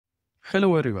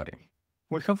Hello everybody.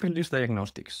 We have released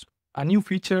Diagnostics, a new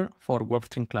feature for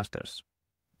WarpStream clusters.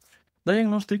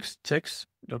 Diagnostics checks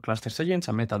your cluster's agents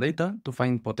and metadata to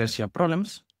find potential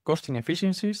problems, cost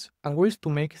inefficiencies, and ways to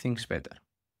make things better.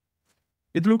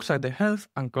 It looks at the health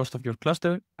and cost of your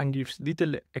cluster and gives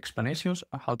detailed explanations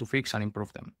on how to fix and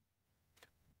improve them.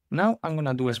 Now I'm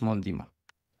gonna do a small demo,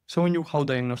 showing you how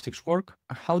diagnostics work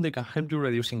and how they can help you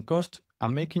reducing costs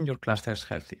and making your clusters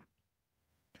healthy.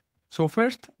 So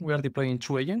first, we are deploying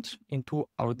two agents into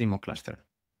our demo cluster.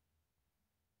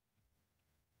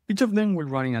 Each of them will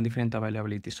run in a different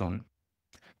availability zone.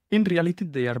 In reality,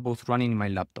 they are both running in my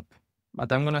laptop, but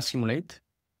I'm gonna simulate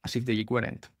as if they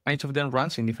weren't, and each of them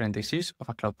runs in different ACs of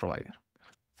a cloud provider.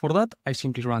 For that, I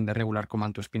simply run the regular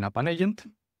command to spin up an agent,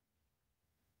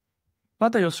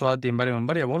 but I also add the environment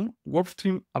variable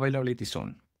WarpStream availability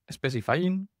zone,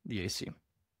 specifying the AC.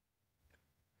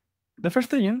 The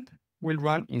first agent will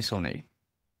run in zone A,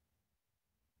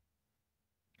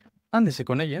 and the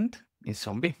second agent in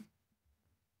zone B.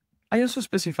 I also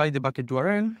specify the bucket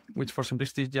URL, which for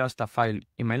simplicity is just a file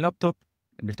in my laptop,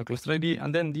 a virtual cluster ID,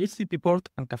 and then the HTTP port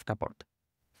and Kafka port.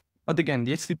 But again,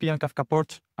 the HTTP and Kafka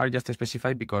ports are just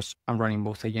specified because I'm running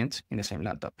both agents in the same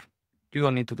laptop. You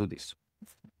don't need to do this.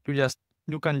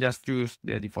 You can just use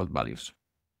the default values.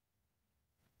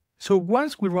 So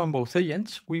once we run both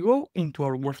agents, we go into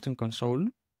our WarpStream console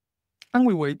and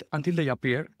we wait until they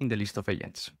appear in the list of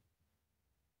agents.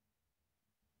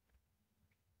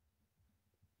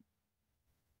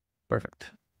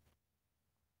 Perfect.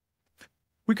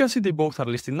 We can see they both are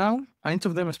listed now, and each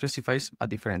of them specifies a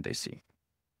different AC.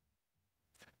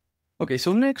 Okay,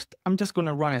 so next, I'm just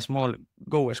gonna run a small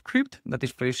Go script that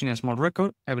is producing a small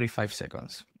record every 5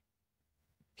 seconds.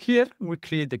 Here, we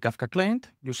create the Kafka client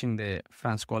using the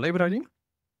France.co library.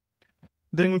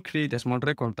 Then we create a small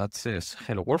record that says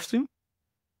hello WarpStream,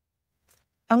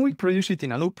 and we produce it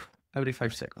in a loop every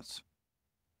 5 seconds.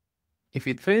 If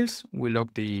it fails, we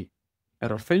log the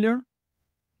error failure,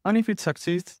 and if it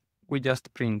succeeds, we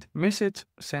just print message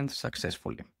sent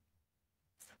successfully.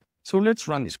 So let's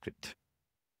run the script.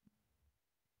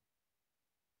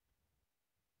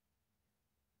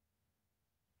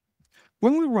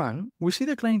 When we run, we see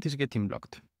the client is getting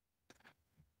blocked.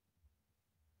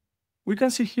 We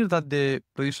can see here that the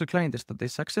producer client started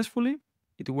successfully,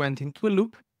 it went into a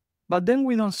loop, but then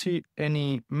we don't see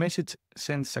any message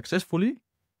sent successfully,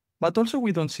 but also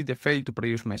we don't see the fail to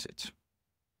produce message.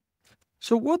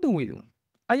 So what do?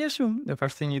 I assume the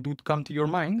first thing it would come to your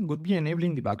mind would be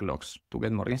enabling debug logs to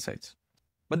get more insights.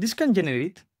 But this can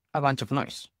generate a bunch of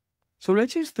noise. So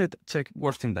let's instead check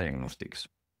WarpStream Diagnostics.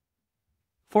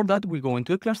 For that, we go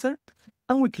into the cluster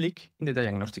and we click in the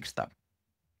Diagnostics tab.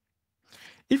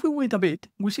 If we wait a bit,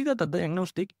 we see that the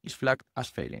diagnostic is flagged as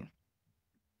failing.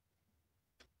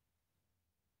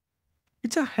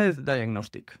 It's a health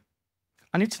diagnostic,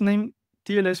 and it's named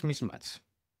TLS mismatch.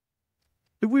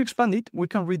 If we expand it, we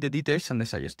can read the details and the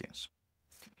suggestions.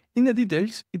 In the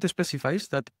details, it specifies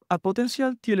that a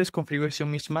potential TLS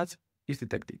configuration mismatch is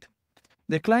detected.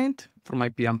 The client from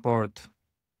IP and port,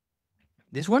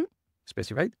 this one,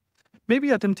 specified, may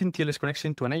be attempting TLS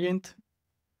connection to an agent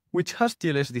which has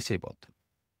TLS disabled.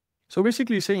 So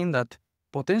basically saying that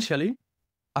potentially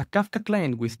a Kafka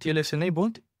client with TLS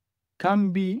enabled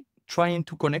can be trying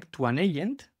to connect to an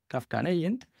agent, Kafka an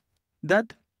agent,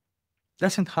 that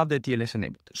doesn't have the TLS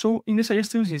enabled. So in the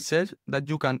suggestions, it says that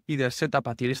you can either set up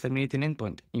a TLS terminating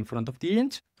endpoint in front of the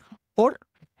agent or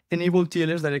enable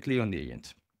TLS directly on the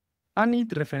agent. And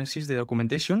it references the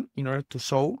documentation in order to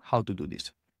show how to do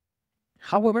this.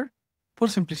 However, for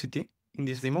simplicity, in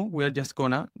this demo, we are just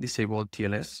gonna disable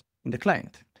TLS in the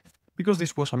client because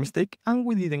this was a mistake and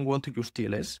we didn't want to use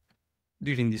TLS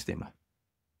during this demo.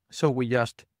 So we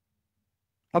just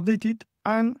update it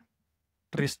and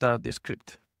restart the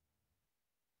script.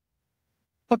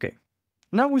 Okay,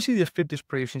 now we see the script is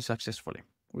producing successfully.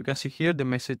 We can see here the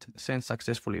message sent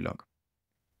successfully log.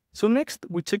 So next,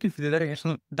 we check if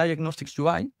the Diagnostics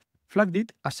UI flagged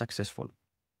it as successful.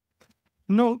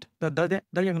 Note that the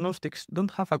Diagnostics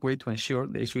don't have a way to ensure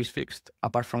the issue is fixed,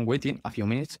 apart from waiting a few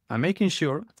minutes and making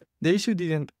sure the issue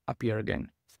didn't appear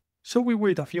again. So we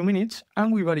wait a few minutes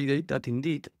and we validate that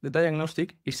indeed the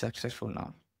diagnostic is successful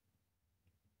now.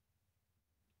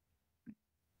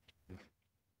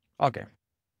 Okay.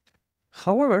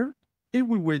 However, if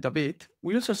we wait a bit,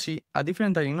 we also see a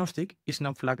different diagnostic is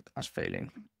now flagged as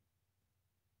failing.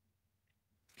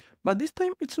 But this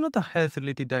time, it's not a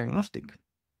health-related diagnostic,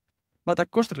 but a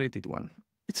cost-related one.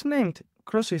 It's named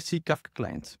Cross-AC Kafka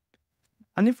Clients.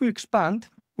 And if we expand,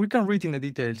 we can read in the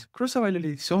details,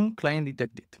 cross-availability zone client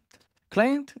detected.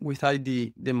 Client with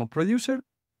ID demo producer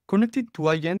connected to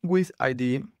agent with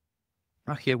ID,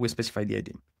 and here we specify the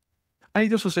ID. And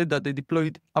it also said that the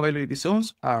deployed availability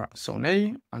zones are Zone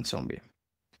A and Zone B.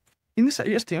 In the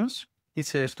suggestions, it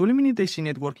says to eliminate AC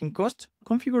networking costs,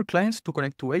 configure clients to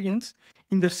connect to agents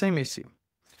in the same AC,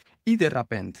 either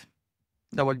append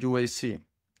WAC,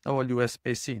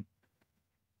 WSAC,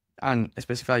 and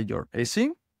specify your AC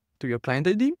to your client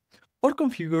ID, or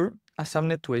configure a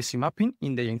subnet to AC mapping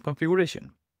in the agent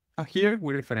configuration. And here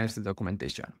we reference the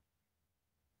documentation.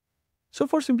 So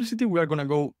for simplicity, we are going to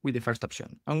go with the first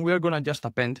option, and we are going to just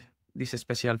append this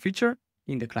special feature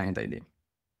in the client ID.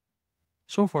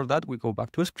 So for that, we go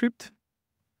back to a script,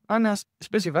 and as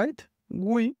specified,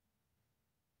 we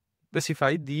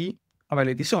specify the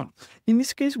availability zone. In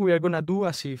this case, we are going to do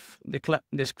as if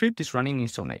the script is running in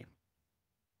Zone A.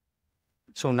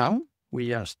 So now we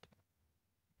just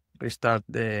restart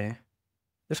the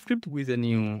script with the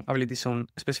new availability zone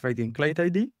specified in client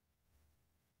ID.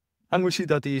 And we see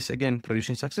that it is again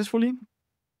producing successfully.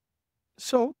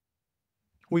 So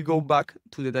we go back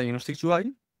to the Diagnostics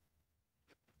UI.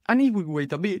 And if we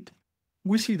wait a bit,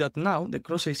 we see that now the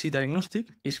cross-AC diagnostic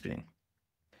is green.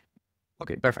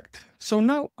 Okay, perfect. So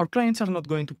now our clients are not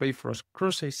going to pay for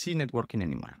cross-AC networking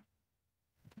anymore.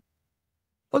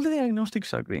 All the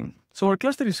diagnostics are green, so our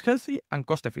cluster is healthy and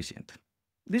cost efficient.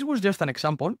 This was just an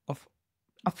example of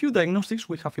a few diagnostics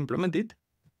we have implemented.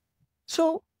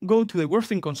 So go to the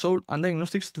WarpStream console and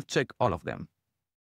diagnostics to check all of them.